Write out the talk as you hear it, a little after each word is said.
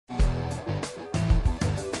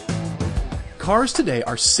Cars today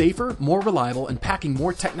are safer, more reliable, and packing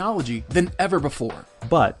more technology than ever before.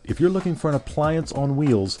 But if you're looking for an appliance on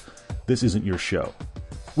wheels, this isn't your show.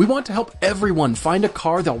 We want to help everyone find a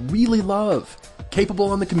car they'll really love,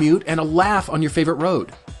 capable on the commute and a laugh on your favorite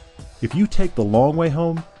road. If you take the long way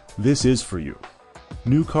home, this is for you.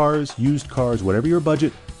 New cars, used cars, whatever your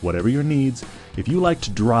budget, whatever your needs, if you like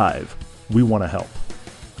to drive, we want to help.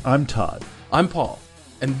 I'm Todd. I'm Paul,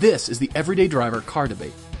 and this is the Everyday Driver Car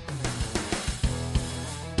Debate.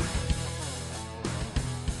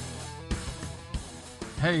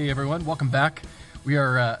 Hey everyone, welcome back. We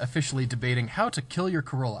are officially debating how to kill your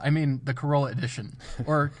Corolla. I mean, the Corolla edition.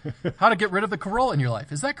 Or how to get rid of the Corolla in your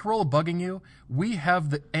life. Is that Corolla bugging you? We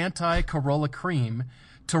have the anti-Corolla cream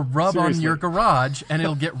to rub on your garage, and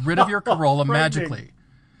it'll get rid of your Corolla magically.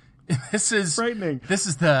 This is frightening. This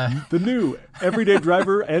is the new Everyday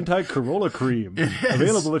Driver Anti-Corolla Cream.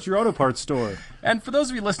 Available at your auto parts store. And for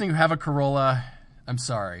those of you listening who have a Corolla, I'm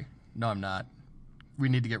sorry. No, I'm not. We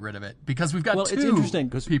need to get rid of it because we've got it's interesting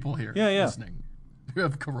people here yeah. listening who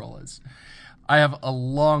have Corollas. I have a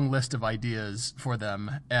long list of ideas for them,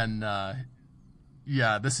 and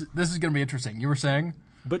this is going to be interesting. You were saying?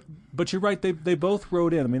 But you're right. They both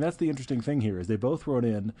wrote in. I mean, that's the interesting thing here is they both wrote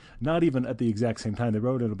in, not even at the exact same time. They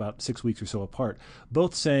wrote in about 6 weeks or so apart,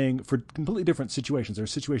 both saying for completely different situations. Their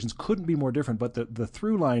situations couldn't be more different, but the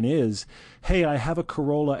through line is, hey, I have a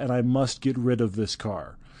Corolla and I must get rid of this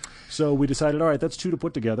car. So we decided, all right, that's two to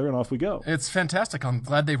put together, and off we go. It's fantastic. I'm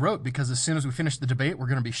glad they wrote, because as soon as we finish the debate, we're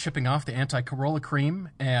going to be shipping off the anti-Corolla cream,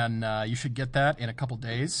 and you should get that in a couple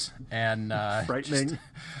days. And frightening.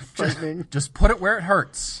 Just put it where it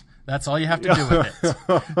hurts. That's all you have to do with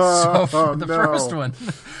it. So for the first one,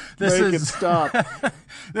 Make it stop.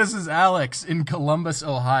 This is Alex in Columbus,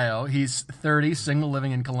 Ohio. He's 30, single,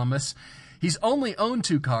 living in Columbus. He's only owned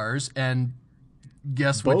 2 cars, and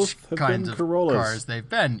guess both which kinds of Corollas. cars they've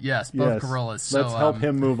been. Yes, both Corollas. So, let's help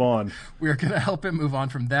him move on. We're going to help him move on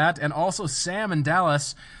from that. And also Sam in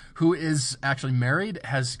Dallas, who is actually married,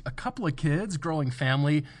 has a couple of kids, growing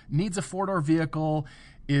family, needs a 4-door vehicle,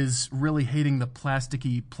 is really hating the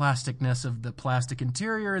plasticness of the plastic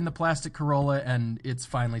interior in the plastic Corolla, and it's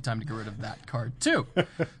finally time to get rid of that car too.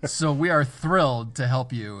 So we are thrilled to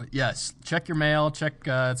help you. Yes, check your mail. Check.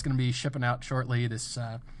 It's going to be shipping out shortly. This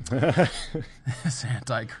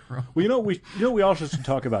anti-Corolla. Well, we also should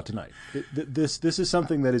talk about tonight. This is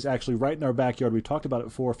something that is actually right in our backyard. We talked about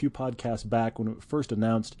it for a few podcasts back when it was first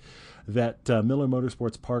announced that Miller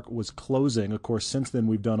Motorsports Park was closing. Of course, since then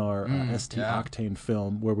we've done our ST Octane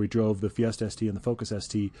film where we drove the Fiesta ST and the Focus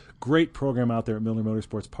ST. Great program out there at Miller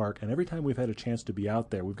Motorsports Park, and every time we've had a chance to be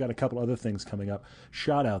out there, we've got a couple other things coming up,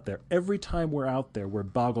 shot out there. Every time we're out there, we're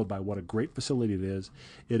boggled by what a great facility it is.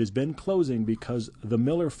 It has been closing because the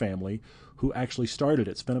Miller family, who actually started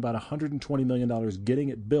it, spent about $120 million getting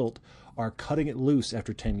it built, are cutting it loose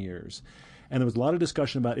after 10 years. And there was a lot of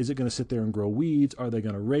discussion about, is it going to sit there and grow weeds? Are they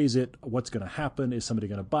going to raise it? What's going to happen? Is somebody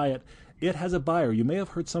going to buy it? It has a buyer. You may have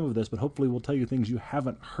heard some of this, but hopefully we'll tell you things you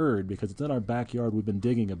haven't heard because it's in our backyard. We've been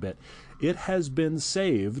digging a bit. It has been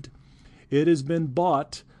saved. It has been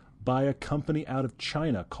bought by a company out of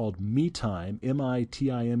China called MeTime,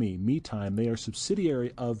 M-I-T-I-M-E, MeTime. They are a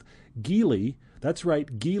subsidiary of Geely. That's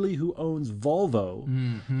right, Geely, who owns Volvo,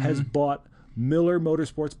 has bought Miller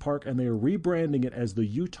Motorsports Park, and they are rebranding it as the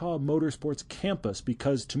Utah Motorsports Campus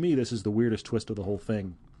because, to me, this is the weirdest twist of the whole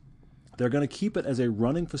thing. They're going to keep it as a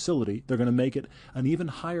running facility. They're going to make it an even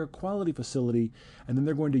higher quality facility, and then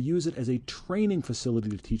they're going to use it as a training facility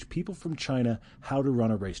to teach people from China how to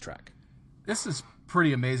run a racetrack. This is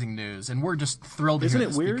pretty amazing news, and we're just thrilled to hear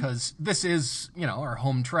this because this is, our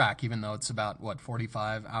home track, even though it's about,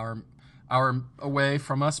 45 hour away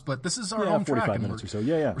from us, but this is our home track. 45 minutes or so.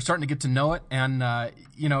 We're starting to get to know it, and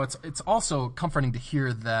it's also comforting to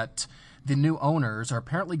hear that the new owners are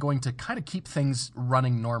apparently going to kind of keep things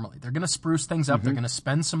running normally. They're going to spruce things up. They're going to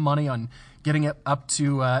spend some money on getting it up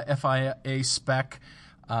to FIA spec.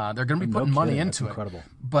 They're going to be putting money into it. Incredible.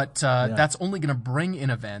 But that's only going to bring in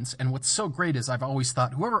events. And what's so great is I've always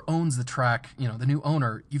thought whoever owns the track, the new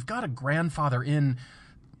owner, you've got to grandfather in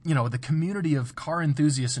the community of car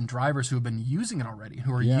enthusiasts and drivers who have been using it already,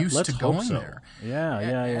 who are used to going there. Yeah.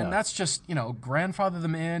 And that's just, grandfather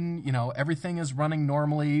them in. Everything is running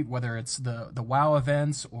normally, whether it's the WOW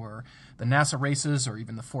events or the NASA races or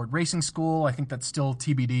even the Ford Racing School. I think that's still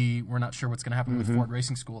TBD. We're not sure what's going to happen with Ford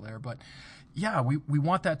Racing School there. But, yeah, we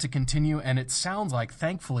want that to continue, and it sounds like,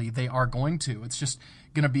 thankfully, they are going to. It's just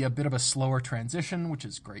going to be a bit of a slower transition, which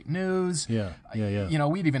is great news. Yeah.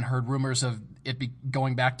 We'd even heard rumors of it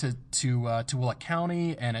going back to Tooele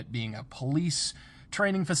County and it being a police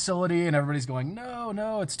training facility, and everybody's going,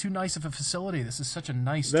 no, it's too nice of a facility. This is such a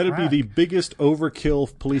nice That'd track. be the biggest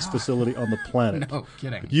overkill police facility on the planet. No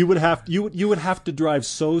kidding. You would have to drive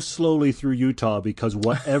so slowly through Utah because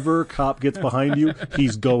whatever cop gets behind you,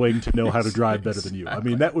 he's going to know how to drive better than you. I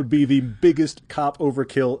mean, that would be the biggest cop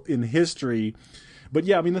overkill in history. But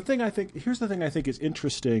yeah, I mean, here's the thing I think is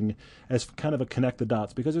interesting as kind of a connect the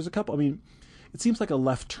dots, because there's a couple, I mean, it seems like a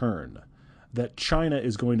left turn that China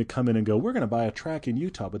is going to come in and go, we're going to buy a track in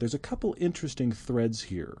Utah, but there's a couple interesting threads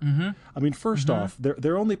here. I mean, first off,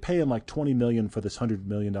 they're only paying like $20 million for this $100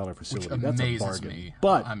 million facility. Which That's a amazes bargain. me.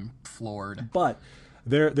 But I'm floored. But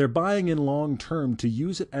they're buying in long term to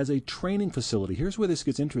use it as a training facility. Here's where this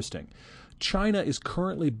gets interesting. China is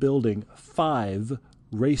currently building 5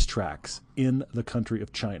 racetracks in the country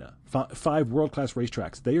of China. 5 world-class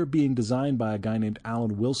racetracks. They are being designed by a guy named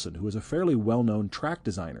Alan Wilson, who is a fairly well-known track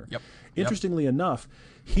designer. Interestingly enough,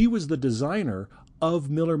 he was the designer of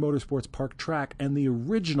Miller Motorsports Park track and the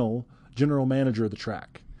original general manager of the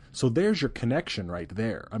track. So there's your connection right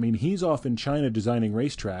there. I mean, he's off in China designing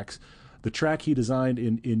racetracks. The track he designed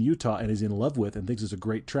in Utah and is in love with and thinks is a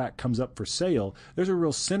great track comes up for sale. There's a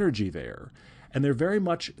real synergy there. And they're very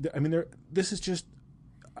much, I mean, this is just,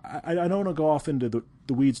 I don't want to go off into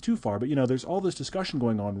the weeds too far, but, you know, there's all this discussion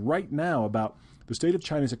going on right now about the state of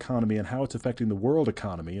China's economy and how it's affecting the world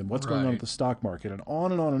economy and what's going on with the stock market and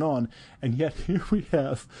on and on and on. And yet here we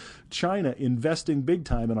have China investing big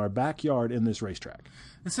time in our backyard in this racetrack.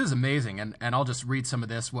 This is amazing, and I'll just read some of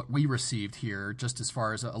this, what we received here, just as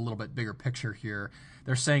far as a little bit bigger picture here.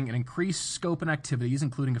 They're saying an increased scope and activities,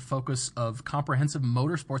 including a focus of comprehensive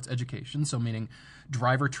motorsports education, so meaning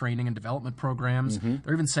driver training and development programs.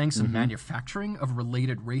 They're even saying some manufacturing of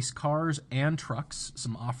related race cars and trucks,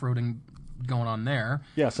 some off-roading going on there.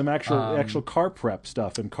 Yeah, some actual car prep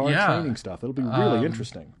stuff and car training stuff. It'll be really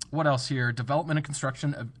interesting. What else here? Development and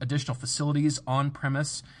construction of additional facilities on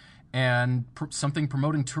premise, and something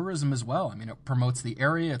promoting tourism as well. I mean, it promotes the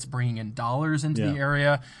area. It's bringing in dollars into the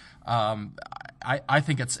area. I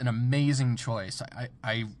think it's an amazing choice.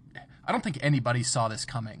 I don't think anybody saw this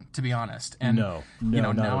coming, to be honest. And no,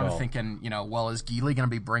 now not I'm thinking, well, is Geely going to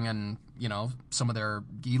be bringing, some of their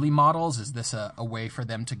Geely models? Is this a way for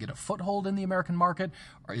them to get a foothold in the American market?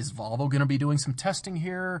 Or is Volvo going to be doing some testing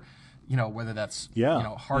here? Whether that's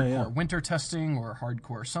hardcore winter testing or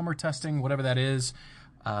hardcore summer testing, whatever that is.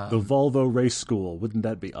 The Volvo Race School, wouldn't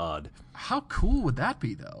that be odd? How cool would that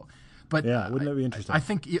be, though? But yeah, wouldn't that be interesting? I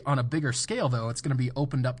think on a bigger scale, though, it's going to be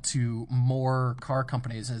opened up to more car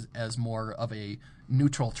companies as more of a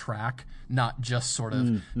neutral track, not just sort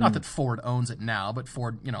of, not that Ford owns it now, but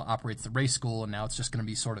Ford, operates the race school, and now it's just going to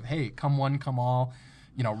be sort of, hey, come one, come all,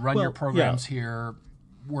 run your programs here.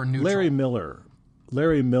 We're neutral.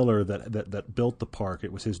 Larry Miller that built the park,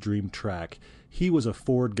 it was his dream track. He was a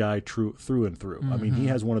Ford guy through and through. I mean, he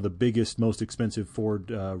has one of the biggest, most expensive Ford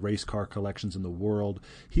race car collections in the world.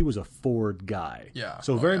 He was a Ford guy. Yeah.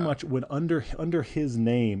 So much when under his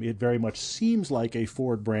name, it very much seems like a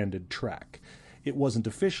Ford branded track. It wasn't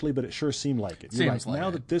officially, but it sure seemed like it. Seems like now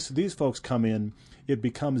it. that these folks come in, it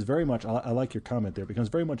becomes very much, I like your comment there, it becomes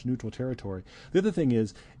very much neutral territory. The other thing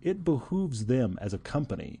is, it behooves them as a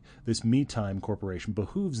company, this Me Time Corporation,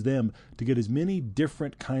 behooves them to get as many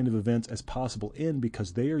different kind of events as possible in,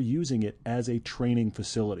 because they are using it as a training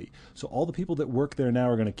facility. So all the people that work there now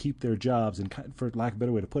are going to keep their jobs and, for lack of a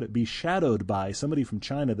better way to put it, be shadowed by somebody from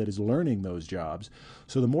China that is learning those jobs.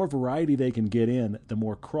 So the more variety they can get in, the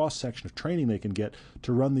more cross-section of training they can get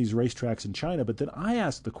to run these racetracks in China. But then I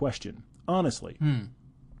ask the question, honestly,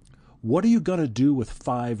 what are you going to do with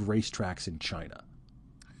 5 racetracks in China?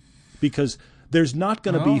 Because there's not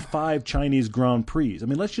going to be 5 Chinese Grand Prix. I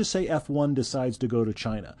mean, let's just say F1 decides to go to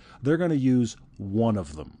China. They're going to use one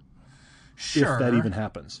of them. Sure. If that even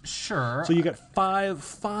happens. Sure. So you got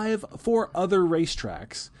 4 other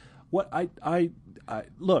racetracks.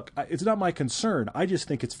 Look, it's not my concern. I just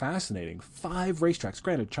think it's fascinating. 5 racetracks.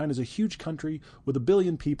 Granted, China's a huge country with 1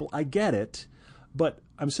 billion people. I get it. But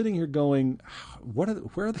I'm sitting here going, how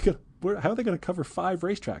are they going to cover 5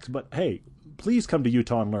 racetracks? But hey, please come to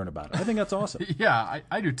Utah and learn about it. I think that's awesome. Yeah,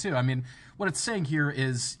 I do too. I mean, what it's saying here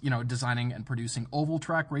is, designing and producing oval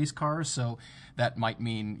track race cars. So that might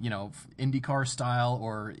mean, IndyCar style,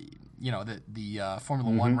 or, the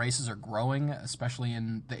Formula One races are growing, especially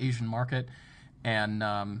in the Asian market. And,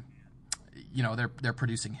 they're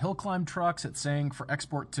producing hill climb trucks, it's saying, for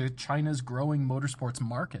export to China's growing motorsports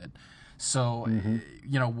market. So,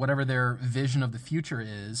 whatever their vision of the future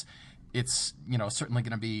is, it's, certainly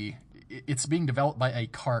going to be, it's being developed by a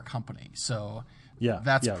car company. So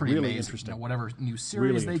that's pretty really amazing. Interesting. Whatever new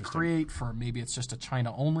series they create for, maybe it's just a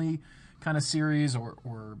China-only kind of series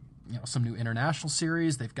or some new international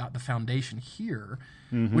series. They've got the foundation here,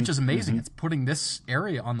 which is amazing. It's putting this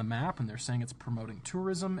area on the map, and they're saying it's promoting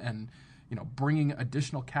tourism and bringing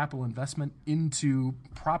additional capital investment into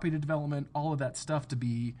property development, all of that stuff to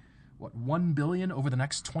be $1 billion over the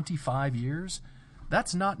next 25 years.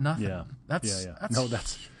 That's not nothing. Yeah. That's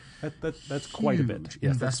quite a bit.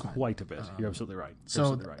 Yes, that's investment. quite a bit. You're absolutely right.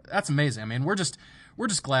 That's amazing. I mean, we're just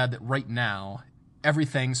glad that right now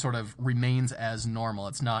everything sort of remains as normal.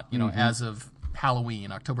 It's not, as of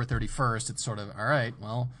Halloween, October 31st, it's sort of, all right,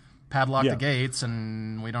 well, padlock the gates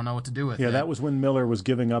and we don't know what to do with it. Yeah, that was when Miller was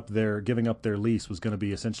giving up their lease was going to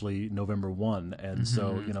be essentially November 1. And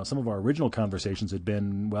so, some of our original conversations had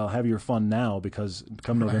been, well, have your fun now because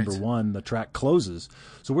come November 1, the track closes.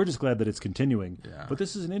 So we're just glad that it's continuing. Yeah. But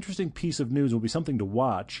this is an interesting piece of news. It will be something to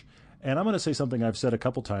watch. And I'm going to say something I've said a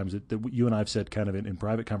couple times that you and I have said kind of in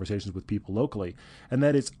private conversations with people locally, and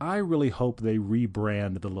that is I really hope they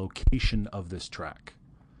rebrand the location of this track.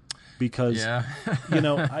 Because, and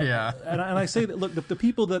I say that, look, the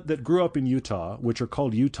people that grew up in Utah, which are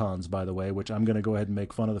called Utahns, by the way, which I'm going to go ahead and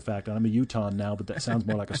make fun of the fact that I'm a Utahn now, but that sounds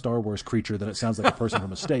more like a Star Wars creature than it sounds like a person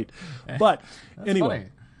from a state. But anyway.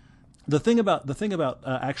 Funny. The thing about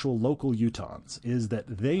actual local Utahns is that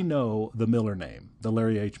they know the Miller name, the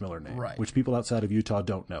Larry H. Miller name, which people outside of Utah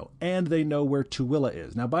don't know. And they know where Tooele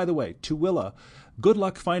is. Now, by the way, Tooele, good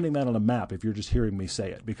luck finding that on a map if you're just hearing me say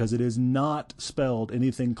it, because it is not spelled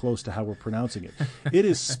anything close to how we're pronouncing it. It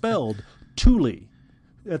is spelled Toole.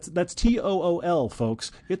 That's Tool,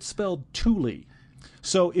 folks. It's spelled Toole.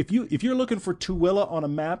 So if you're looking for Tooele on a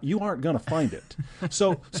map, you aren't going to find it.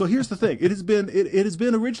 So here's the thing: it has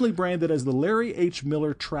been originally branded as the Larry H.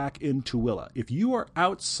 Miller Track in Tooele. If you are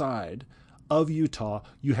outside of Utah,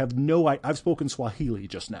 you have no. I've spoken Swahili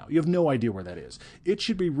just now. You have no idea where that is. It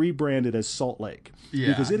should be rebranded as Salt Lake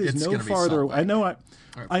because it is no farther. I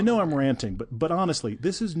know I'm ranting, but honestly,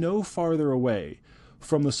 this is no farther away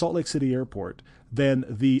from the Salt Lake City Airport than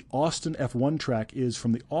the Austin F1 track is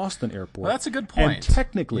from the Austin Airport. Well, that's a good point. And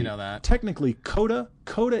technically, technically, Coda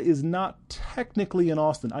is not technically in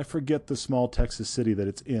Austin. I forget the small Texas city that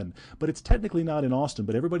it's in, but it's technically not in Austin.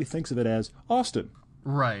 But everybody thinks of it as Austin.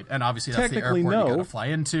 Right, and obviously that's the airport you got to fly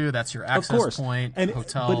into. That's your access point, and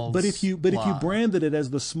hotels. But if you branded it as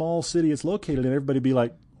the small city it's located in, everybody be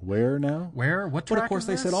like, where now? Where? What track? But of course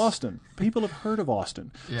they said Austin. People have heard of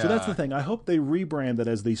Austin. So that's the thing. I hope they rebrand it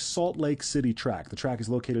as the Salt Lake City track. The track is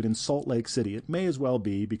located in Salt Lake City. It may as well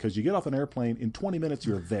be because you get off an airplane, in 20 minutes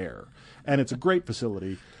you're there. And it's a great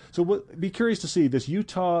facility. So be curious to see this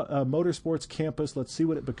Utah Motorsports campus. Let's see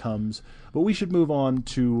what it becomes. But we should move on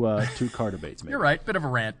to car debates. Maybe. You're right. Bit of a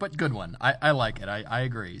rant, but good one. I like it. I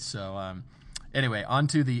agree. So anyway, on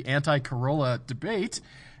to the anti-Corolla debate.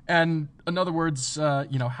 And in other words,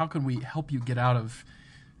 how can we help you get out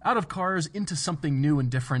of cars into something new and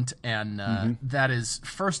different? And that is,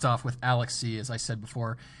 first off, with Alex C., as I said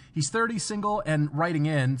before, he's 30, single, and writing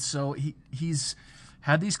in. So he's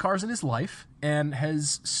had these cars in his life and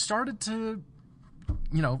has started to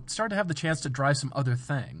have the chance to drive some other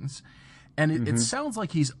things. And it sounds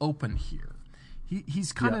like he's open here.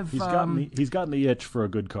 He's gotten the itch for a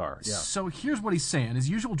good car. Yeah. So here's what he's saying: his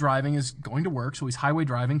usual driving is going to work, so he's highway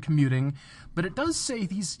driving, commuting. But it does say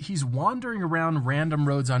he's wandering around random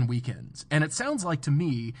roads on weekends, and it sounds like to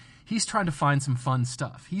me he's trying to find some fun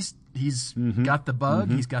stuff. He's got the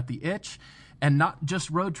bug, he's got the itch, and not just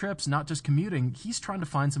road trips, not just commuting. He's trying to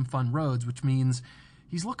find some fun roads, which means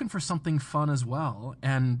he's looking for something fun as well,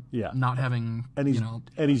 and not having and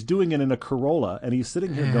he's doing it in a Corolla, and he's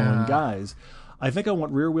sitting here going, guys, I think I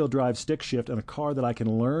want rear-wheel drive stick shift and a car that I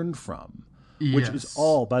can learn from, which is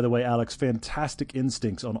all, by the way, Alex, fantastic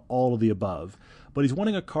instincts on all of the above. But he's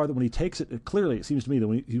wanting a car that when he takes it, clearly it seems to me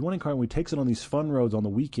that he's wanting a car when he takes it on these fun roads on the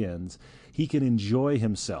weekends, he can enjoy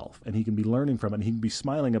himself and he can be learning from it and he can be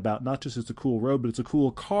smiling about not just it's a cool road, but it's a cool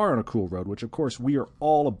car on a cool road, which of course we are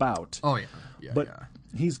all about. Oh, yeah.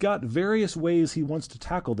 He's got various ways he wants to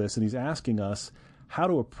tackle this, and he's asking us how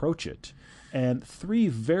to approach it. And three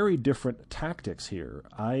very different tactics here.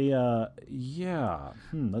 Let's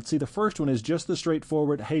see. The first one is just the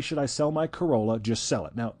straightforward, hey, should I sell my Corolla? Just sell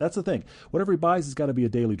it. Now, that's the thing. Whatever he buys has got to be a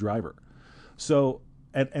daily driver. So,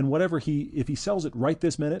 and whatever if he sells it right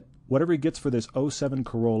this minute, whatever he gets for this 07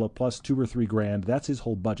 Corolla plus $2,000 or $3,000, that's his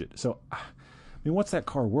whole budget. So, I mean, what's that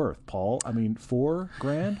car worth, Paul? I mean,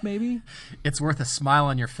 $4,000 maybe? It's worth a smile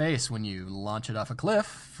on your face when you launch it off a cliff,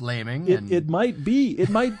 flaming. It might be. It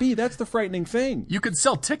might be. That's the frightening thing. You could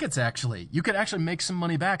sell tickets, actually. You could actually make some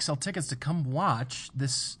money back, sell tickets to come watch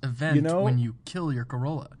this event when you kill your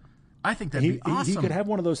Corolla. I think that'd be awesome. He could have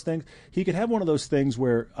one of those things. He could have one of those things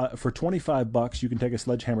where for $25 you can take a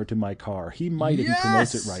sledgehammer to my car. He might, if he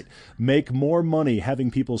promotes it right, make more money having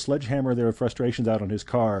people sledgehammer their frustrations out on his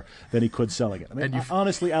car than he could selling it. I mean,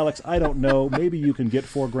 honestly, Alex, I don't know. Maybe you can get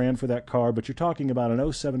 $4,000 for that car, but you're talking about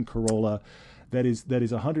an 07 Corolla that is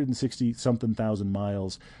 160 something thousand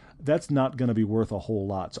miles. That's not going to be worth a whole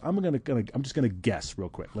lot. So I'm just going to guess real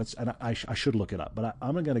quick. I should look it up, but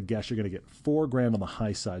I'm going to guess you're going to get $4,000 on the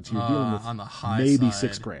high side. So you're dealing with on the high maybe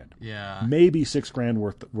side. $6,000. Yeah, maybe $6,000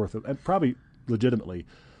 worth of, and probably legitimately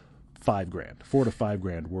 $5,000, $4,000 to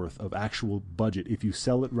 $5,000 worth of actual budget if you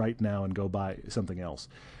sell it right now and go buy something else.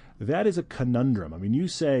 That is a conundrum. I mean, you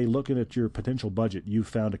say looking at your potential budget, you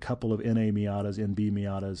found a couple of NA Miatas, NB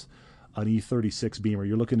Miatas, an E36 Beamer.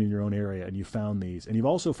 You're looking in your own area and you found these. And you've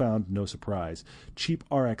also found, no surprise, cheap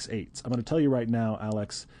RX-8s. I'm going to tell you right now,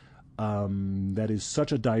 Alex, that is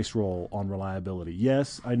such a dice roll on reliability.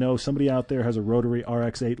 Yes, I know somebody out there has a rotary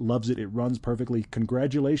RX-8, loves it. It runs perfectly.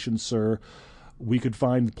 Congratulations, sir. We could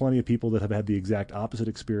find plenty of people that have had the exact opposite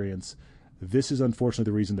experience. This is unfortunately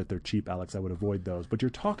the reason that they're cheap, Alex. I would avoid those. But you're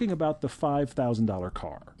talking about the $5,000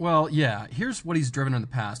 car. Well, yeah. Here's what he's driven in the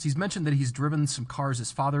past. He's mentioned that he's driven some cars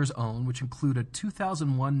his father's own, which include a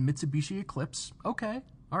 2001 Mitsubishi Eclipse. Okay,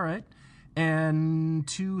 all right. And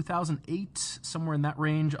 2008, somewhere in that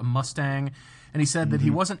range, a Mustang. And he said that he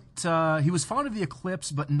wasn't, he was fond of the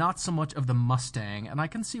Eclipse, but not so much of the Mustang. And I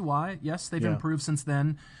can see why. Yes, they've improved since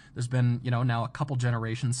then. There's been, now a couple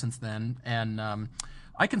generations since then. And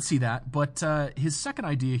I can see that. But his second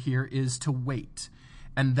idea here is to wait.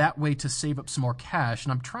 And that way to save up some more cash.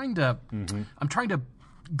 And I'm trying to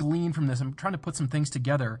glean from this. I'm trying to put some things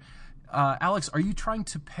together. Alex, are you trying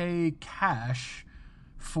to pay cash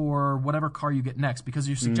for whatever car you get next? Because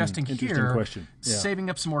you're suggesting here saving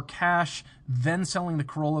up some more cash, then selling the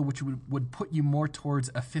Corolla, which would put you more towards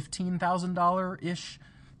a $15,000-ish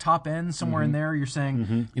top end, somewhere in there. You're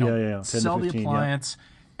saying, sell the appliance. Yeah.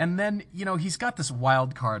 And then, he's got this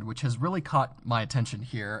wild card, which has really caught my attention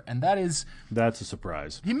here, and that's a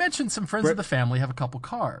surprise. He mentioned some friends of the family have a couple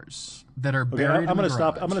cars that are buried in the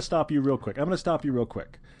garage. I'm going to stop you real quick.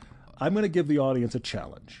 I'm going to give the audience a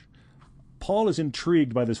challenge. Paul is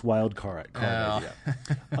intrigued by this wild card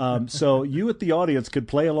idea. So you at the audience could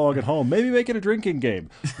play along at home, maybe make it a drinking game.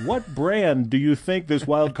 What brand do you think this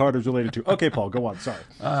wild card is related to? Okay, Paul, go on. Sorry.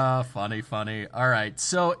 Funny. All right.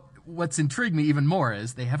 So what's intrigued me even more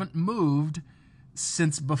is they haven't moved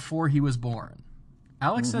since before he was born.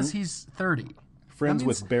 Alex says he's 30. Friends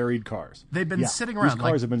with buried cars. They've been sitting around. These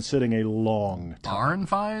cars have been sitting a long time. Barn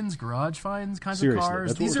finds, garage finds kinds of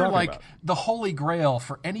cars. These are like the holy grail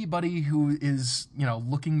for anybody who is,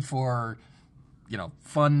 looking for,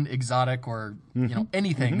 fun, exotic, or,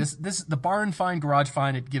 anything. This the barn find, garage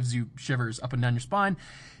find, it gives you shivers up and down your spine,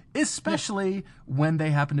 especially when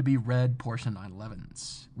they happen to be red Porsche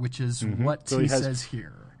 911s, which is what he says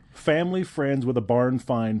here. Family friends with a barn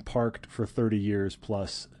find parked for 30 years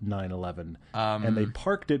plus 911, and they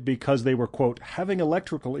parked it because they were, quote, having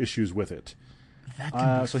electrical issues with it.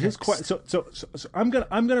 So I'm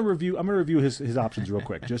gonna review his options real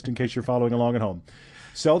quick, just in case you're following along at home.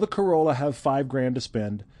 Sell the Corolla, have $5,000 to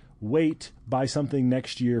spend. Wait, buy something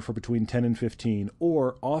next year for between 10 and 15,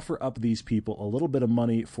 or offer up these people a little bit of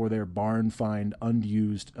money for their barn find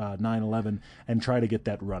unused 911 and try to get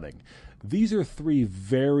that running. These are three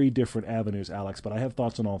very different avenues, Alex, but I have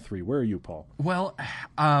thoughts on all three. Where are you, Paul? Well,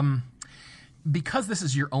 because this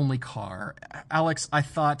is your only car, Alex, I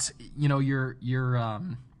thought, your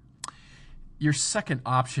second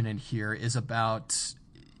option in here is about,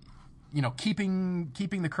 keeping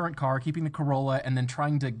the current car, keeping the Corolla, and then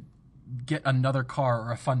trying to get another car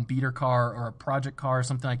or a fun beater car or a project car or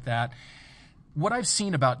something like that. What I've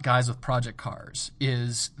seen about guys with project cars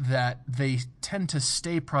is that they tend to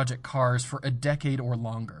stay project cars for a decade or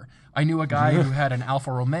longer. I knew a guy who had an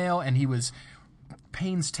Alfa Romeo, and he was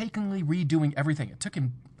painstakingly redoing everything. It took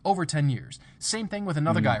him over 10 years. Same thing with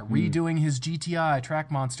another guy, redoing his GTI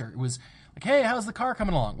Track Monster. It was like, hey, how's the car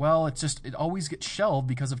coming along? Well, it always gets shelved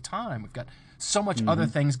because of time. We've got so much other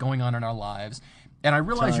things going on in our lives. And I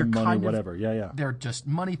realize you're kind of, they're just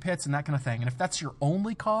money pits and that kind of thing. And if that's your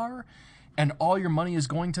only car and all your money is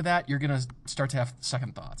going to that, you're going to start to have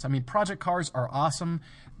second thoughts. I mean, project cars are awesome.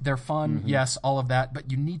 They're fun. Yes, all of that.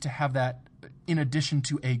 But you need to have that in addition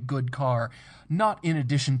to a good car, not in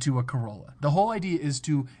addition to a Corolla. The whole idea is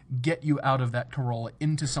to get you out of that Corolla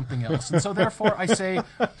into something else. And so therefore I say,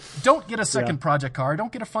 don't get a second project car.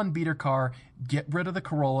 Don't get a fun beater car. Get rid of the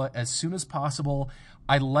Corolla as soon as possible.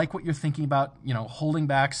 I like what you're thinking about, holding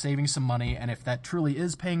back, saving some money. And if that truly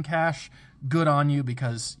is paying cash, good on you,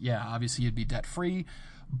 because obviously you'd be debt free.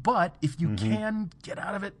 But if you can get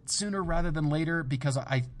out of it sooner rather than later, because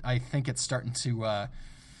I think it's starting to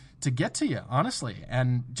get to you, honestly,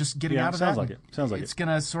 and just getting out of that. Sounds like it's going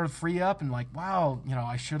to sort of free up and like, wow,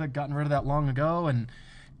 I should have gotten rid of that long ago. And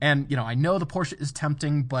I know the Porsche is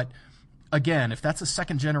tempting, but again, if that's a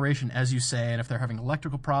second generation, as you say, and if they're having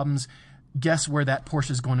electrical problems, guess where that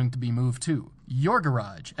Porsche is going to be moved to? Your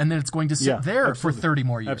garage. And then it's going to sit there for 30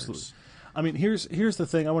 more years. Absolutely. I mean, here's the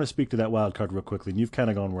thing. I want to speak to that wild card real quickly, and you've kind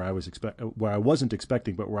of gone where I wasn't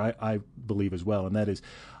expecting, but where I believe as well, and that is,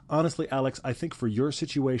 honestly, Alex, I think for your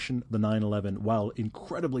situation, the 911, while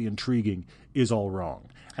incredibly intriguing, is all wrong.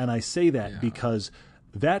 And I say that because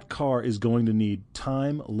that car is going to need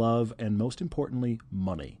time, love, and most importantly,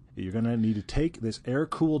 money. You're going to need to take this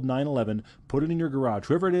air-cooled 911, put it in your garage.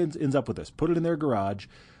 Whoever it ends up with this, put it in their garage.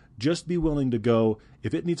 Just be willing to go,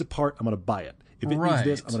 if it needs a part, I'm going to buy it. If it needs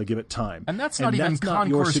this, I'm going to give it time. And that's not even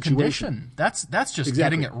concourse condition. That's just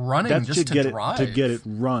getting it running, that's just to drive. To get it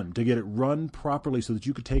run properly so that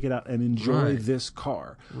you could take it out and enjoy this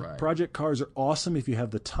car. Right. Project cars are awesome if you have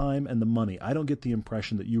the time and the money. I don't get the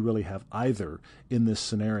impression that you really have either in this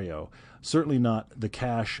scenario. Certainly not the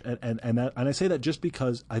cash. And I say that just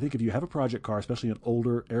because I think if you have a project car, especially an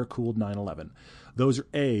older air-cooled 911, those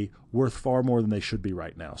are worth far more than they should be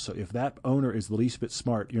right now. So if that owner is the least bit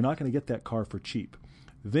smart, you're not going to get that car for cheap.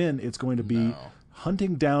 Then it's going to be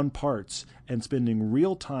hunting down parts and spending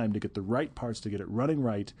real time to get the right parts to get it running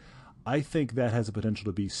right. I think that has the potential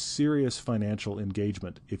to be serious financial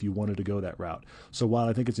engagement if you wanted to go that route. So while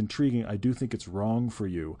I think it's intriguing, I do think it's wrong for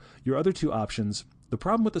you. Your other two options, the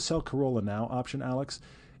problem with the sell Corolla now option, Alex,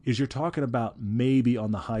 is you're talking about maybe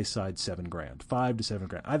on the high side $7,000, $5,000 to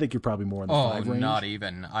 $7,000. I think you're probably more in the $5,000 range. Oh, not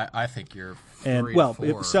even. I think you're 3 and or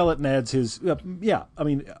 4. Sell it and adds his. Yeah, I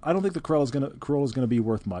mean, I don't think the Corolla's gonna be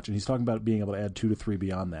worth much, and he's talking about being able to add 2 to 3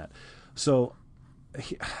 beyond that. So,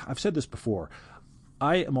 I've said this before.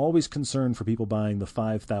 I am always concerned for people buying the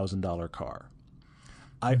 $5,000 car.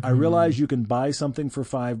 I realize you can buy something for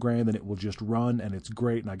 $5,000 and it will just run and it's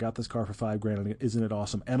great. And I got this car for $5,000 and isn't it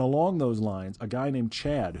awesome? And along those lines, a guy named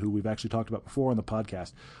Chad, who we've actually talked about before on the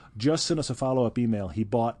podcast, just sent us a follow-up email. He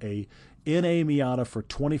bought a NA Miata for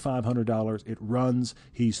 $2,500. It runs.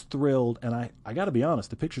 He's thrilled. And I got to be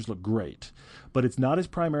honest, the pictures look great. But it's not his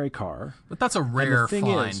primary car. But that's a rare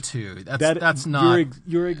find, too. That's not...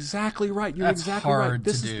 You're exactly right. That's hard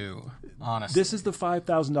to do. Honestly. This is the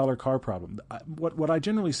 $5,000 car problem. What I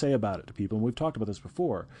generally say about it to people, and we've talked about this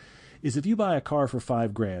before, is if you buy a car for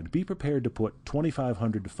 $5,000, be prepared to put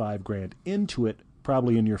 $2,500 to $5,000 into it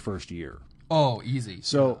probably in your first year. Oh, easy.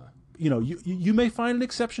 So, you may find an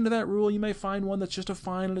exception to that rule. You may find one that's just a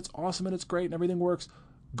fine and it's awesome and it's great and everything works.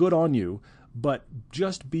 Good on you. But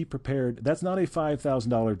just be prepared. That's not a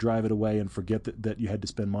 $5,000 drive it away and forget that you had to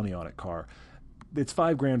spend money on it car. It's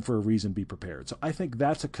 $5,000 for a reason. Be prepared. So I think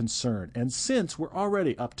that's a concern. And since we're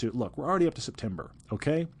already up to September,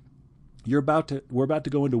 okay? We're about to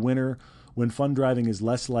go into winter when fun driving is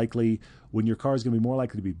less likely, when your car is going to be more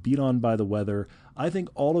likely to be beat on by the weather. I think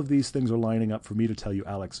all of these things are lining up for me to tell you,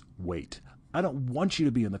 Alex, wait. I don't want you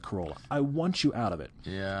to be in the Corolla. I want you out of it.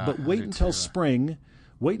 Yeah. But wait until spring.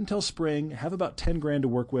 Wait until spring, have about $10,000 to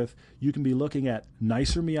work with. You can be looking at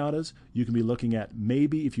nicer Miatas. You can be looking at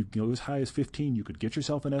maybe, if you go as high as 15, you could get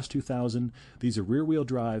yourself an S2000. These are rear-wheel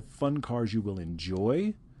drive, fun cars you will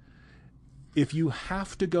enjoy. If you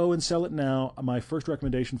have to go and sell it now, my first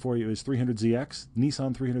recommendation for you is 300ZX,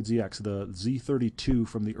 Nissan 300ZX, the Z32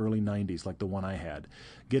 from the early 90s, like the one I had.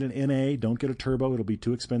 Get an NA, don't get a turbo, it'll be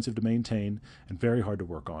too expensive to maintain and very hard to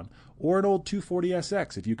work on. Or an old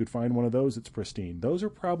 240SX, if you could find one of those that's pristine. Those are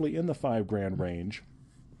probably in the $5,000 range.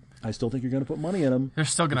 I still think you're going to put money in them. They're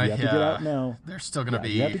still going to have to get out now. They're still going to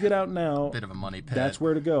be. You have to get out now. A bit of a money pit. That's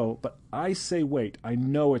where to go. But I say wait. I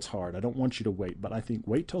know it's hard. I don't want you to wait, but I think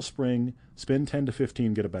wait till spring. Spend 10 to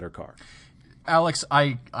 15. Get a better car. Alex,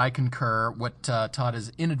 I concur. What Todd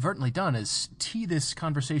has inadvertently done is tee this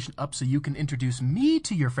conversation up so you can introduce me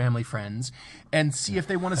to your family friends and see if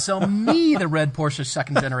they want to sell me the red Porsche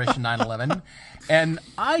second generation 911, and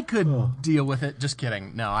I could deal with it. Just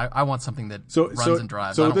kidding. No, I want something that runs and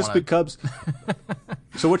drives. So this becomes.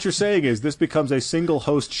 So what you're saying is this becomes a single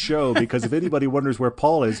host show because if anybody wonders where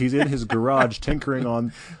Paul is, he's in his garage tinkering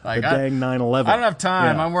on the dang 911. I don't have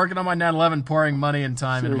time. Yeah. I'm working on my 911, pouring money and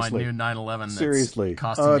time into my new 911. Seriously,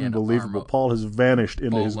 costing unbelievable. Paul has vanished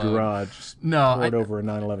into his garage. Poured over a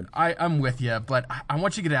 911. I'm with you, but I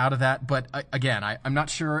want you to get out of that. But again, I'm not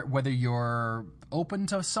sure whether you're open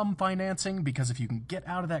to some financing, because if you can get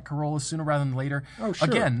out of that Corolla sooner rather than later, Oh, sure.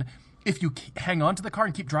 again, if you hang on to the car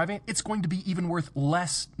and keep driving it, it's going to be even worth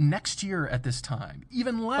less next year at this time.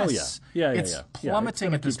 Even less. Oh, yeah. It's Yeah,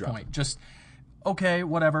 plummeting at this dropping. point. Just, okay,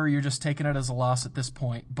 whatever, you're just taking it as a loss at this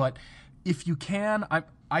point. But if you can,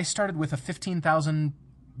 I started with a 15,000,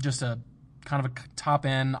 just a kind of a top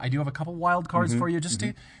end. I do have a couple wild cards for you just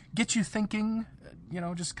to get you thinking,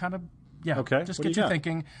 just kind of, Okay. just What do get you you got?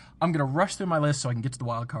 thinking. I'm going to rush through my list so I can get to the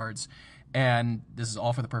wild cards. And this is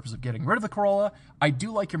all for the purpose of getting rid of the Corolla. I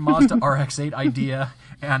do like your Mazda RX-8 idea,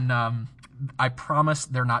 and I promise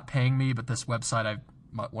they're not paying me, but this website,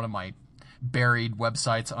 one of my buried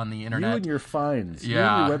websites on the internet. You and your fines. Yeah, You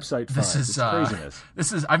and your website fines. This is craziness.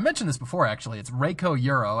 I've mentioned this before, actually. It's Rayco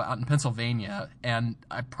Euro out in Pennsylvania, and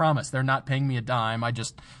I promise they're not paying me a dime. I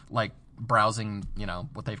just like browsing,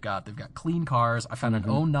 what they've got. They've got clean cars. I found an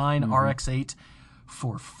 09 RX-8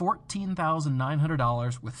 for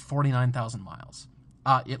 $14,900 with 49,000 miles.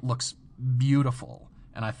 It looks beautiful,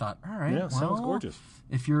 and I thought, all right, Yeah, sounds gorgeous.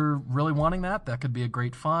 If you're really wanting that could be a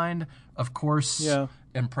great find. Of course, Yeah.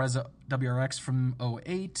 Impreza WRX from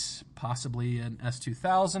 08, possibly an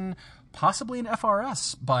S2000, possibly an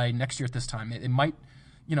FRS by next year at this time. It might,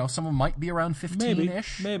 someone might be around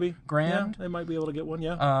 15-ish Maybe. grand. Yeah, they might be able to get one,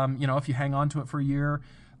 yeah. If you hang on to it for a year.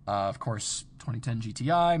 Of course, 2010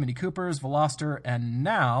 GTI, Mini Coopers, Veloster, and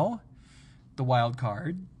now the wild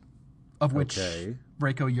card, of which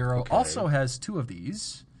Rayco Euro also has two of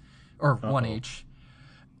these, or one each.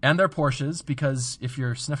 And they're Porsches, because if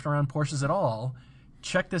you're sniffing around Porsches at all,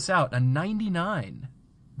 check this out. A 99,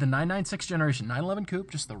 the 996 generation, 911 Coupe,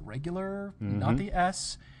 just the regular, not the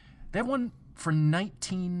S. They have one for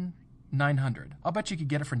 $19,900. I'll bet you could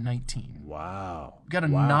get it for $19,000. Wow. Got a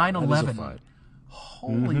Wow. 911. That is a find.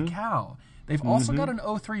 Holy cow. They've also got an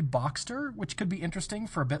 03 Boxster, which could be interesting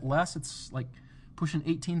for a bit less. It's like pushing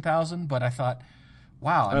 18,000, but I thought,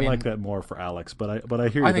 wow. I like that more for Alex, but I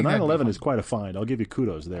hear you. The 911 is quite a find. I'll give you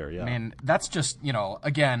kudos there, yeah. I mean, that's just,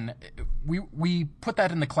 again, we put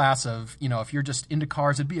that in the class of, if you're just into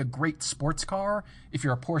cars, it'd be a great sports car. If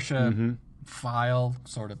you're a Porsche file,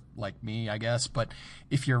 sort of like me, I guess. But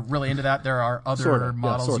if you're really into that, there are other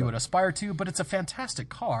models you would aspire to. But it's a fantastic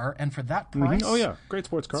car, and for that price, oh yeah, great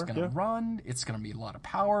sports car. It's going to run. It's going to be a lot of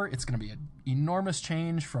power. It's going to be an enormous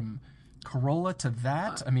change from Corolla to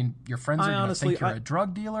that. I mean, your friends are going to think you're a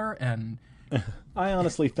drug dealer, and I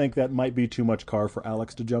honestly think that might be too much car for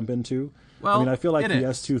Alex to jump into. Well, I mean, I feel like it the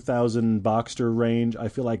is. S2000 Boxster range, I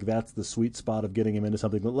feel like that's the sweet spot of getting him into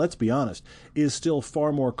something that, let's be honest, is still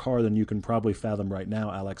far more car than you can probably fathom right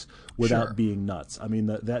now, Alex, without being nuts. I mean,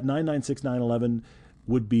 that 996 911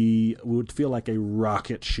 would feel like a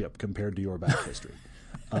rocket ship compared to your back history.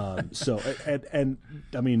 And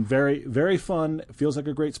I mean, very, very fun. Feels like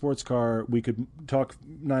a great sports car. We could talk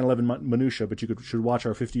 911 minutia, but should watch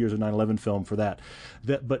our 50 years of 911 film for that.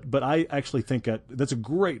 But I actually think that's a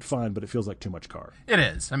great find, but it feels like too much car. It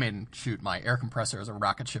is. I mean, shoot, my air compressor is a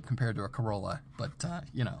rocket ship compared to a Corolla, but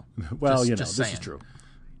Well, just this saying. is true.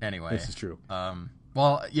 Anyway, This is true.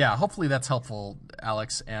 Well, yeah. Hopefully that's helpful,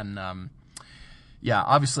 Alex. And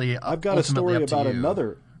obviously, I've got a story about you.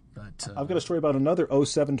 another. But, I've got a story about another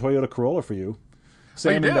 07 Toyota Corolla for you.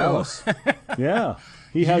 Sam you in do? Dallas. Yeah.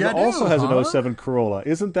 He also has an 07 Corolla.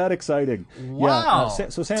 Isn't that exciting? Wow. Yeah.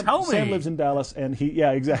 So Sam Tell me. lives in Dallas, and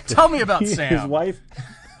exactly. Tell me about He and Sam. His wife.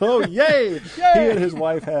 Oh, yay! He and his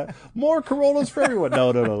wife have more Corollas for everyone. No,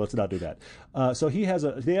 let's not do that. So they have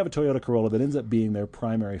a Toyota Corolla that ends up being their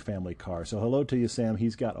primary family car. So hello to you, Sam.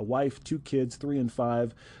 He's got a wife, 2 kids, 3 and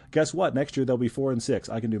 5. Guess what? Next year they'll be 4 and 6.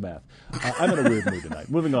 I can do math. I'm in a weird mood tonight.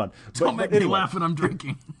 Moving on. Don't make me laugh when I'm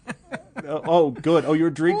drinking. Oh, good. Oh, you're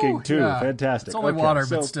drinking too. Yeah. Fantastic. It's only water,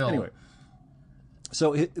 but still. Anyway.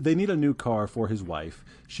 So they need a new car for his wife.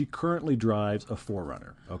 She currently drives a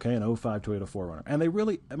 4Runner, an 05 Toyota 4Runner. And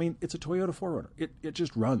it's a Toyota 4Runner. It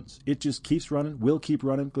just runs. It just keeps running, will keep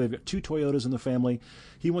running. They've got 2 Toyotas in the family.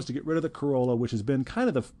 He wants to get rid of the Corolla, which has been kind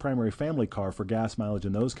of the primary family car for gas mileage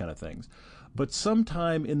and those kind of things. But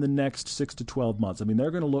sometime in the next 6 to 12 months,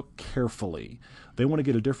 they're going to look carefully. They want to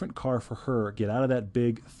get a different car for her, get out of that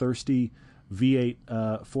big, thirsty V8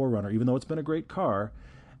 4Runner, even though it's been a great car.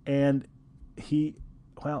 And I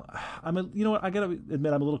got to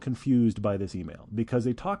admit I'm a little confused by this email because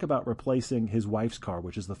they talk about replacing his wife's car,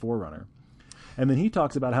 which is the 4Runner. And then he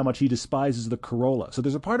talks about how much he despises the Corolla. So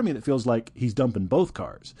there's a part of me that feels like he's dumping both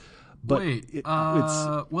cars. But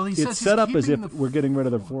it's set up as if we're getting rid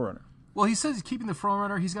of the 4Runner. Well, he says he's keeping the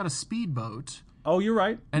 4Runner. He's got a speedboat. Oh, you're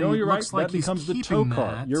right. And you're right. Like that becomes the tow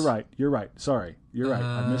car. You're right. Sorry. You're right.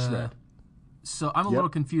 I misread. So I'm a little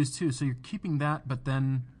confused too. So you're keeping that, but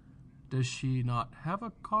then does she not have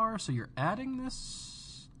a car? So you're adding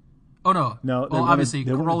this? Oh, no. No. Well, obviously,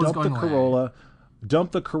 Corolla's going away.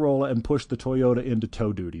 Dump the Corolla and push the Toyota into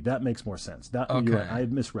tow duty. That makes more sense. Okay. You're right. I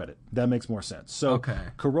misread it. That makes more sense. So okay.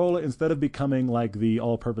 Corolla, instead of becoming like the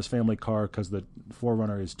all-purpose family car because the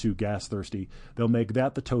 4Runner is too gas-thirsty, they'll make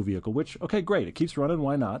that the tow vehicle, which, okay, great. It keeps running.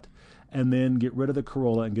 Why not? And then get rid of the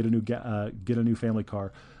Corolla and get a new family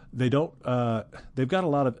car. They don't. They've got a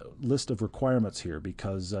lot of list of requirements here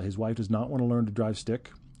because his wife does not want to learn to drive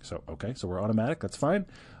stick. So, okay, so we're automatic. That's fine.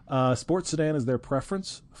 Sports sedan is their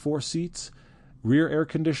preference. 4 seats. Rear air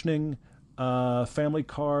conditioning, family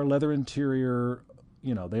car, leather interior.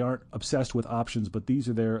 They aren't obsessed with options, but these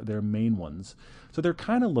are their main ones. So they're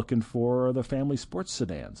kind of looking for the family sports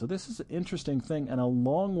sedan. So this is an interesting thing and a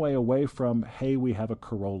long way away from, hey, we have a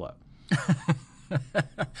Corolla.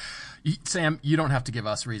 Sam, you don't have to give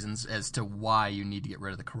us reasons as to why you need to get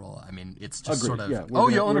rid of the Corolla. I mean, it's just Agreed. sort of, Yeah,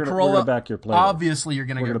 you own a Corolla. We're gonna back your play. Obviously, you're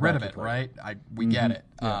going to get rid of it, right? We get it.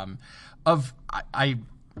 Yeah.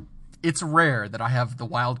 It's rare that I have the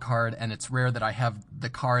wild card, and it's rare that I have the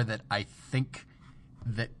car that I think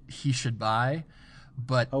that he should buy.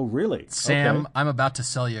 But oh, really? Sam, okay. I'm about to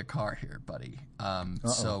sell you a car here, buddy.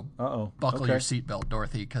 So buckle your seatbelt,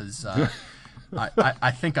 Dorothy, because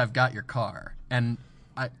I think I've got your car. And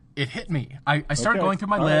it hit me. I started going through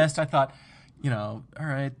my list. Right. I thought, all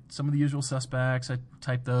right, some of the usual suspects. I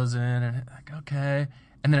typed those in, and okay.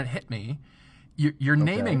 And then it hit me. You're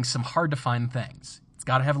naming some hard-to-find things. It's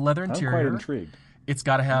got to have a leather interior. I'm quite intrigued. It's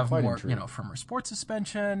got to have more, firmer sport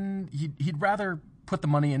suspension. He'd rather put the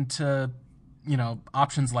money into,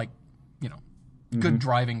 options like, good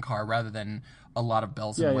driving car rather than a lot of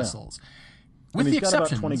bells and whistles. With the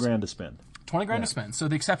exceptions, got about $20,000 to spend. $20,000 to spend. So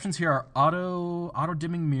the exceptions here are auto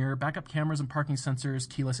dimming mirror, backup cameras and parking sensors,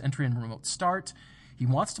 keyless entry and remote start. He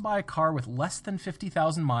wants to buy a car with less than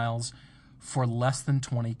 50,000 miles for less than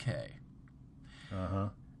 $20,000.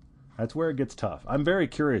 That's where it gets tough. I'm very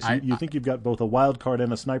curious. You think you've got both a wild card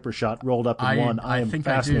and a sniper shot rolled up in one. I am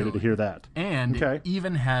fascinated to hear that. And it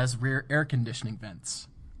even has rear air conditioning vents.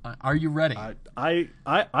 Are you ready?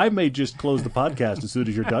 I may just close the podcast as soon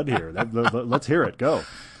as you're done here. Let's hear it. Go.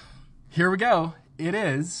 Here we go. It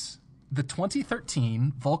is the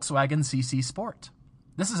 2013 Volkswagen CC Sport.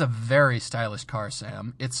 This is a very stylish car,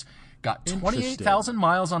 Sam. It's got 28,000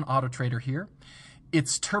 miles on Auto Trader here.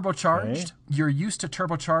 It's turbocharged. Okay. You're used to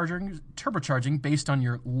turbocharging based on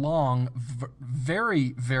your long,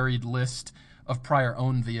 very varied list of prior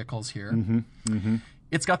owned vehicles here.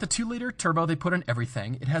 It's got the 2-liter turbo they put in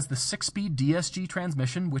everything. It has the 6-speed DSG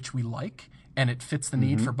transmission, which we like, and it fits the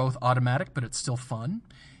need for both automatic, but it's still fun.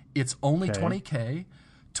 It's only $20,000,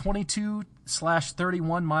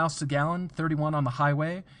 22/31 miles to gallon, 31 on the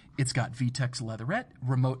highway. It's got VTEX leatherette,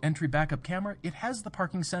 remote entry backup camera. It has the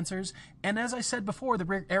parking sensors, and as I said before, the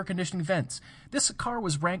rear air conditioning vents. This car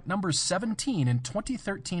was ranked number 17 in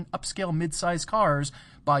 2013 upscale midsize cars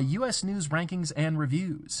by U.S. News Rankings and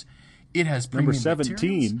Reviews. It has premium number 17.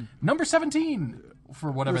 Materials. Number 17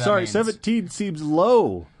 for whatever that means. 17 seems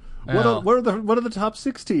low. What are the top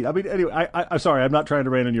 16? I mean, anyway, I'm sorry, I'm not trying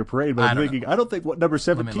to rain on your parade, but I don't think what number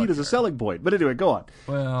 17 is a selling point. But anyway, go on.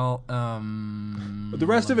 Well, the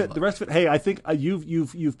rest of it. Hey, I think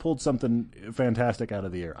you've pulled something fantastic out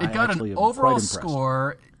of the air. It got an overall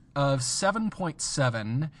score of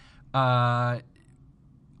 7.7.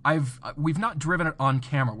 We've not driven it on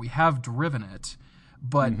camera. We have driven it.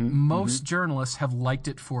 But most journalists have liked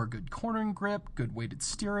it for good cornering grip, good weighted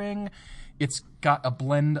steering. It's got a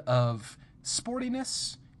blend of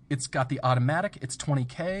sportiness. It's got the automatic. It's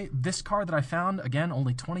 $20,000. This car that I found, again,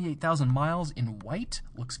 only 28,000 miles in white.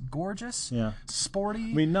 Looks gorgeous. Yeah. Sporty.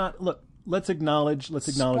 I mean, let's acknowledge,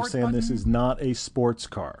 Sam, this is not a sports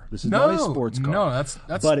car. This is not a sports car. No, that's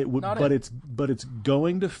but it's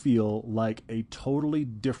going to feel like a totally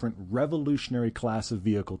different, revolutionary class of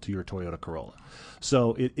vehicle to your Toyota Corolla.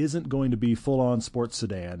 So it isn't going to be full-on sports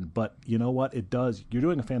sedan, but you know what? It does. You're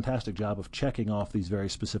doing a fantastic job of checking off these very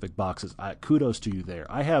specific boxes. Kudos to you there.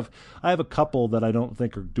 I have a couple that I don't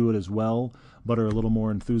think do it as well, but are a little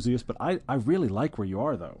more enthusiast. But I really like where you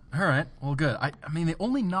are, though. All right. Well, good. I mean, the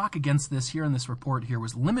only knock against this here in this report here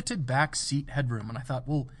was limited back seat headroom. And I thought,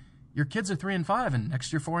 well, your kids are 3 and 5, and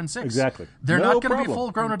next year 4 and 6. Exactly. They're not going to be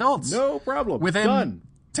full-grown adults. No problem. Within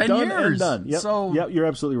 10 years. And done. Yep. So yep, you're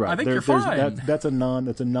absolutely right. I think you're fine. That's a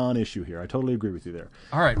non-issue here. I totally agree with you there.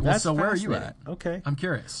 All right. Well, so where are you at? Okay. I'm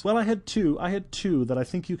curious. Well, I had two that I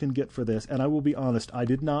think you can get for this, and I will be honest, I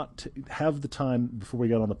did not have the time before we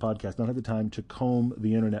got on the podcast, not have the time to comb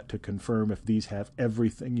the internet to confirm if these have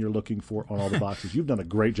everything you're looking for on all the boxes. You've done a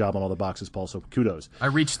great job on all the boxes, Paul, so kudos. I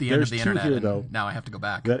reached the end of the internet, and now I have to go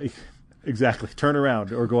back. Exactly. Turn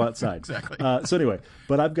around or go outside. Exactly. So anyway,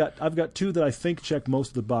 but I've got two that I think check most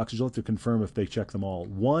of the boxes. You'll have to confirm if they check them all.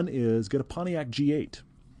 One is get a Pontiac G8.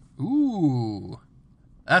 Ooh,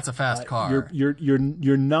 that's a fast car.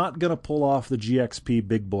 You're not gonna pull off the GXP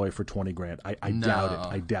big boy for $20,000. I doubt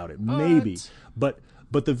it. I doubt it. Maybe, but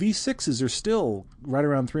the V6s are still right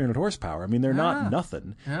around 300 horsepower. I mean, they're not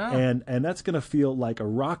nothing, and that's gonna feel like a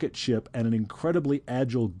rocket ship and an incredibly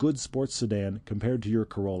agile, good sports sedan compared to your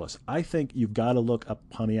Corollas. I think you've got to look up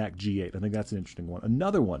Pontiac G8. I think that's an interesting one.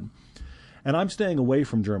 Another one. And I'm staying away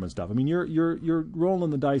from German stuff. I mean, you're rolling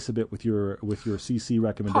the dice a bit with your CC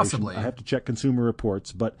recommendation. Possibly. I have to check Consumer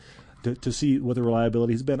Reports, but to see what the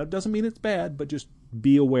reliability has been. It doesn't mean it's bad, but just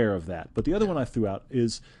be aware of that. But the other one I threw out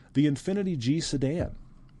is the Infiniti G sedan.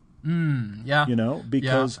 Yeah.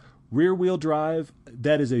 Because rear-wheel drive,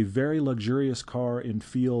 that is a very luxurious car in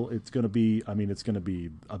feel. It's going to be a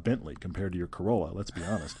Bentley compared to your Corolla. Let's be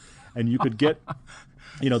honest. And you could get.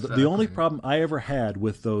 The only problem I ever had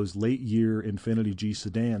with those late-year Infiniti G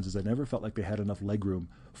sedans is I never felt like they had enough legroom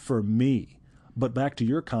for me. But back to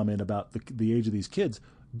your comment about the age of these kids,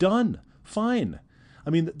 done, fine. I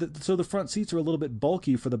mean, so the front seats are a little bit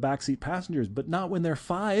bulky for the backseat passengers, but not when they're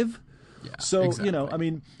 5. Yeah, so, exactly.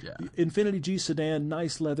 Infiniti G sedan,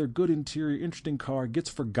 nice leather, good interior, interesting car, gets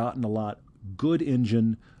forgotten a lot, good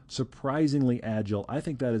engine, surprisingly agile. I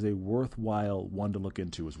think that is a worthwhile one to look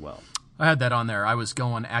into as well. I had that on there. I was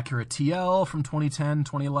going Acura TL from 2010,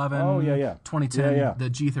 2011. Oh, yeah. 2010,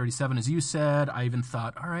 the G37, as you said. I even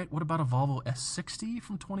thought, all right, what about a Volvo S60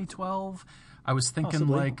 from 2012? I was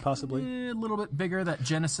thinking possibly a little bit bigger, that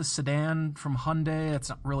Genesis sedan from Hyundai. It's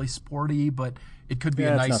not really sporty, but it could be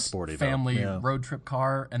a nice family road trip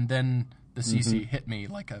car. And then the CC hit me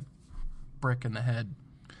like a brick in the head.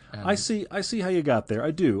 And I see how you got there.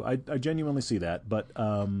 I do. I genuinely see that. But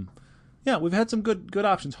we've had some good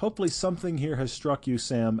options. Hopefully something here has struck you,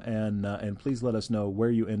 Sam, and please let us know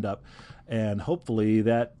where you end up. And hopefully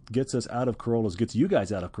that gets us out of Corollas, gets you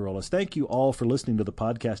guys out of Corollas. Thank you all for listening to the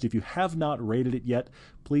podcast. If you have not rated it yet,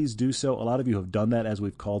 please do so. A lot of you have done that as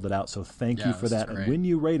we've called it out, so thank you for that. And when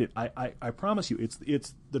you rate it, I promise you,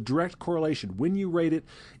 it's the direct correlation. When you rate it,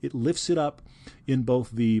 it lifts it up in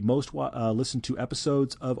both the most listened to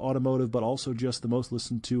episodes of Automotive, but also just the most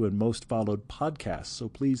listened to and most followed podcasts. So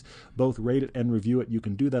please both rate it and review it. You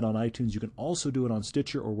can do that on iTunes. You can also do it on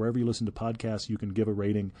Stitcher or wherever you listen to podcasts. You can give a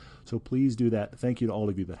rating. So please do that. Thank you to all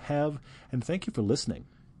of you that have, and thank you for listening.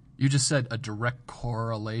 You just said a direct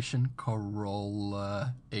correlation.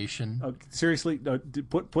 Seriously,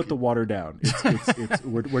 put the water down.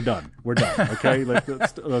 We're done. We're done. Okay,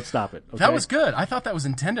 let's stop it. Okay? That was good. I thought that was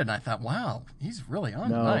intended. And I thought, wow, he's really on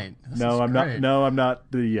tonight. I'm not. No, I'm not.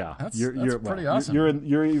 That's pretty awesome.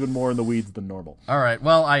 You're even more in the weeds than normal. All right.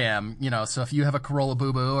 Well, I am. So if you have a Corolla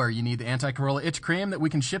Boo Boo or you need the anti-Corolla itch cream that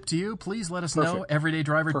we can ship to you, please let us know.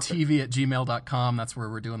 everydaydrivertv@gmail.com. That's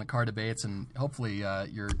where we're doing the car debates, and hopefully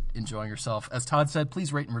you're enjoying yourself. As Todd said,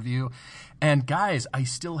 please rate and review. And guys, I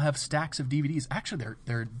still have stacks of DVDs. Actually,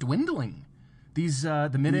 they're dwindling. These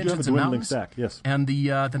the Mid-Engines and Mountains, stack, yes, and the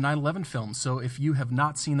 9/11 film. So if you have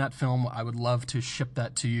not seen that film, I would love to ship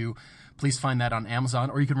that to you. Please find that on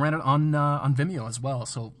Amazon, or you can rent it on Vimeo as well.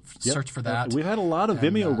 So search for that. We've had a lot of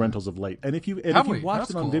Vimeo rentals of late, and if you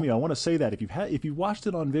watched it on Vimeo, I want to say that if you watched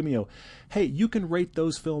it on Vimeo, hey, you can rate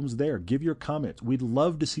those films there. Give your comments. We'd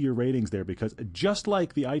love to see your ratings there, because just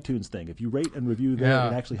like the iTunes thing, if you rate and review there,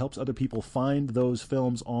 it actually helps other people find those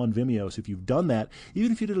films on Vimeo. So if you've done that,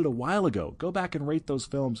 even if you did it a while ago, go back and rate those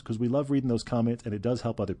films, because we love reading those comments, and it does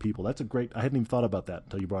help other people. That's I hadn't even thought about that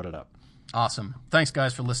until you brought it up. Awesome. Thanks,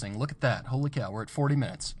 guys, for listening. Look at that. Holy cow, we're at 40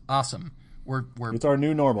 minutes. Awesome. It's our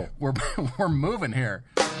new normal. We're moving here.